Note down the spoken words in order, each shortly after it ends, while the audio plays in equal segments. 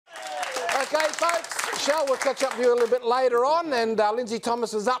Okay, folks, Shell will catch up with you a little bit later on, and Lindsay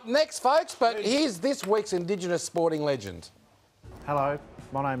Thomas is up next, folks, but here's this week's Indigenous sporting legend. Hello,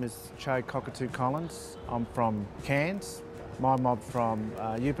 my name is Che Cockatoo-Collins. I'm from Cairns. My mob from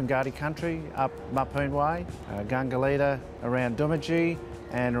Yupungati country, up Mapoon Way, Gungalita, around Dumaji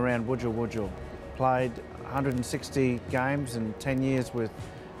and around Wujal. Played 160 games and 10 years with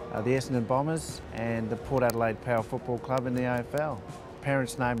the Essendon Bombers and the Port Adelaide Power Football Club in the AFL.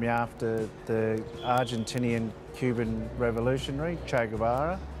 Parents named me after the Argentinian-Cuban revolutionary, Che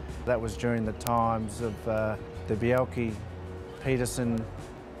Guevara. That was during the times of the Bjelke-Petersen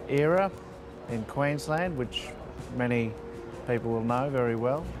era in Queensland, which many people will know very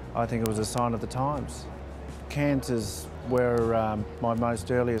well. I think it was a sign of the times. Cairns is where my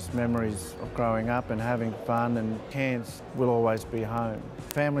most earliest memories of growing up and having fun, and Cairns will always be home.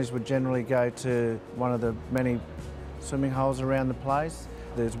 Families would generally go to one of the many swimming holes around the place.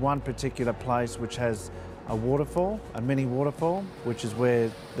 There's one particular place which has a waterfall, a mini waterfall, which is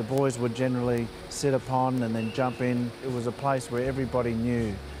where the boys would generally sit upon and then jump in. It was a place where everybody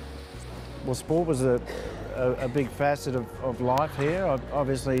knew. Well, sport was a big facet of life here.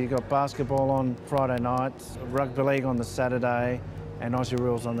 Obviously, you've got basketball on Friday nights, rugby league on the Saturday, and Aussie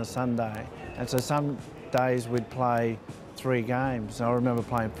rules on the Sunday. And so some days we'd play 3 games. I remember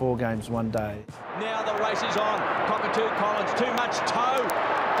playing 4 games one day. Now the race is on. Cockatoo-Collins, too much toe.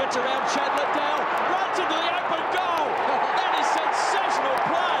 Gets around Chadler-Dale, runs into the open goal. That is sensational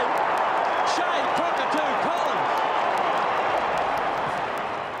play. Che Cockatoo-Collins.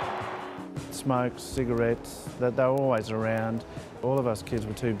 Smokes, cigarettes, they were always around. All of us kids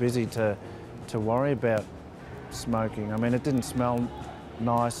were too busy to worry about smoking. I mean, it didn't smell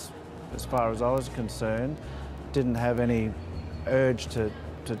nice as far as I was concerned. Didn't have any urge to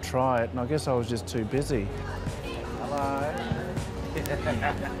try it, and I guess I was just too busy. Hello.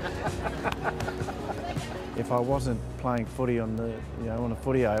 If I wasn't playing footy on the, on a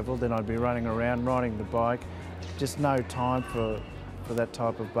footy oval, then I'd be running around, riding the bike. Just no time for that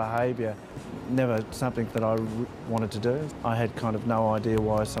type of behaviour. Never something that I wanted to do. I had kind of no idea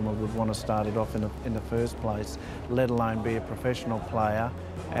why someone would want to start it off in the first place, let alone be a professional player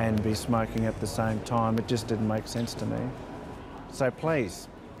and be smoking at the same time. It just didn't make sense to me. So please,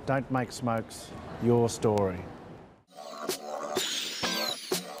 don't make smokes your story.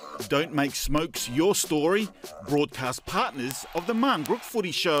 Don't Make Smokes Your Story, broadcast partners of the Marngrook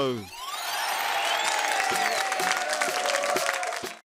Footy Show.